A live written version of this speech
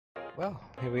Well,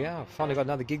 here we are. Finally got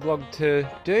another gig log to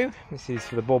do. This is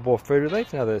for the Baw Baw Food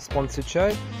Relief, another sponsored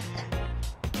show.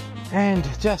 And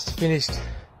just finished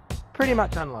pretty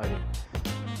much unloading.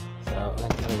 So I'm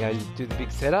going to go do the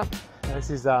big setup. And this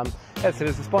is, as I said,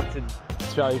 it's a sponsored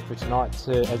show for tonight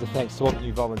as a thanks to all the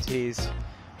new volunteers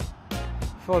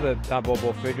for the Baw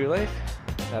Baw Food Relief.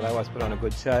 So they always put on a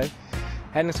good show.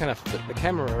 And I'm just going to flip the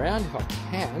camera around if I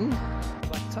can.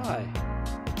 Black tie.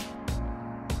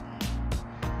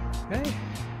 Okay.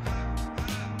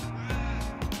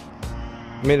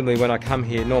 Admittedly, when I come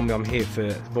here, normally I'm here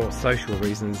for more social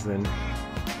reasons than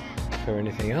for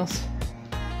anything else.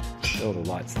 All the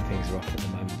lights and things are off at the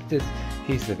moment.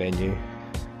 Here's the venue.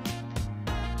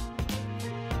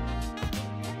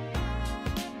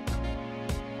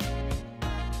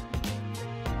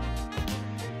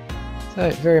 So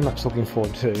very much looking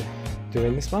forward to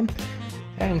doing this one,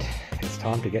 and it's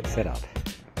time to get set up.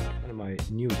 One of my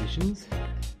new additions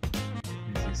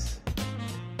is this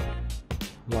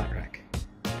light rack.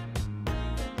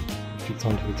 It fits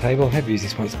onto the table. I have used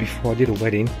this once before. I did a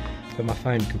wedding, but my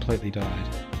phone completely died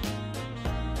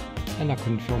and I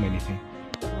couldn't film anything.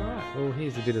 Alright, well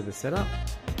here's a bit of the setup.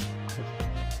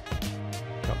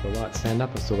 Got the light stand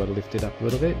up, I've still got to lift it up a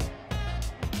little bit.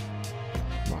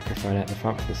 Microphone out the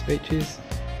front for the speeches.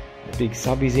 The big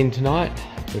sub is in tonight.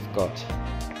 We've got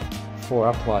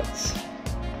 4 uplights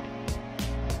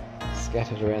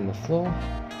scattered around the floor.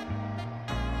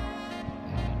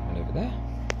 And one over there.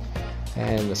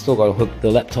 And I've still got to hook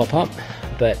the laptop up,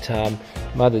 but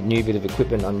my other new bit of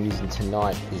equipment I'm using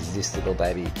tonight is this little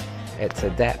baby. It's a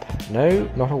DAP. No,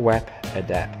 not a WAP, a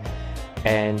DAP.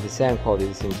 And the sound quality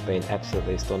of this thing's been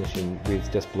absolutely astonishing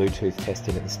with just Bluetooth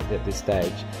testing at this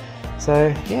stage.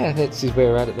 So yeah, that's just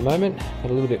where we're at the moment.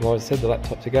 Got a little bit more, as I said, the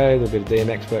laptop to go, a little bit of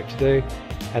DMX work to do,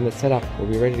 and the setup will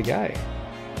be ready to go.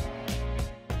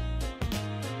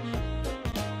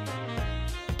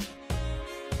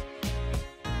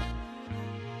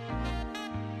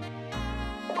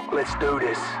 Let's do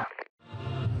this.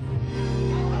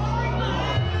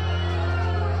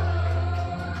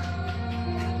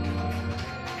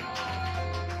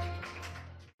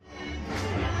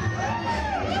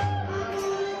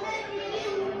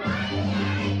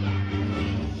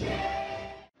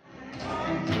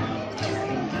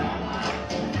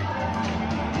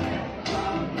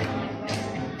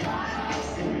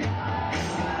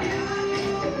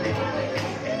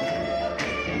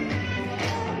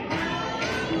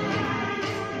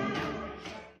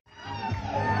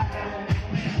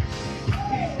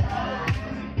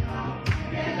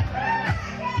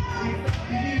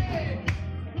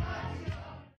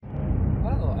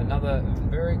 Another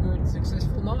very good,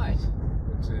 successful night,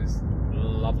 which is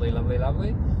lovely.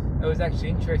 It was actually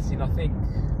interesting. I think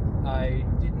I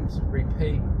didn't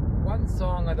repeat one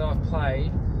song that I've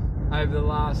played over the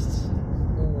last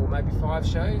maybe 5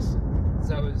 shows.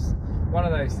 So it was one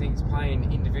of those things,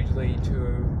 playing individually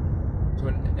to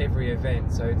every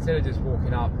event. So instead of just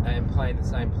walking up and playing the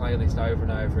same playlist over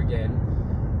and over again,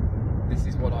 this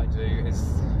is what I do as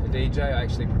a DJ. I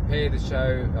actually prepare the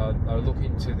show, I look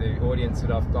into the audience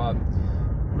that I've got,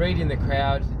 read in the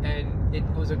crowd, and it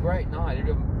was a great night.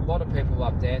 A lot of people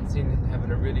up dancing,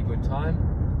 having a really good time.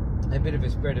 A bit of a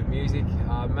spread of music,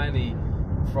 mainly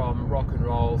from rock and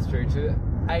roll through to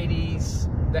 80s.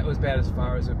 That was about as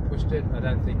far as it pushed it. I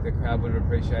don't think the crowd would have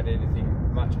appreciated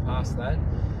anything much past that.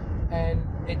 And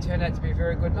it turned out to be a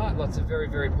very good night. Lots of very,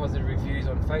 very positive reviews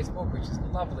on Facebook, which is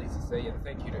lovely to see, and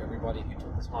thank you to everybody who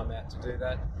took the time out to do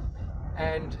that.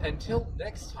 And until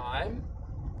next time,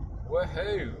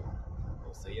 woohoo!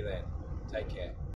 We'll see you then. Take care.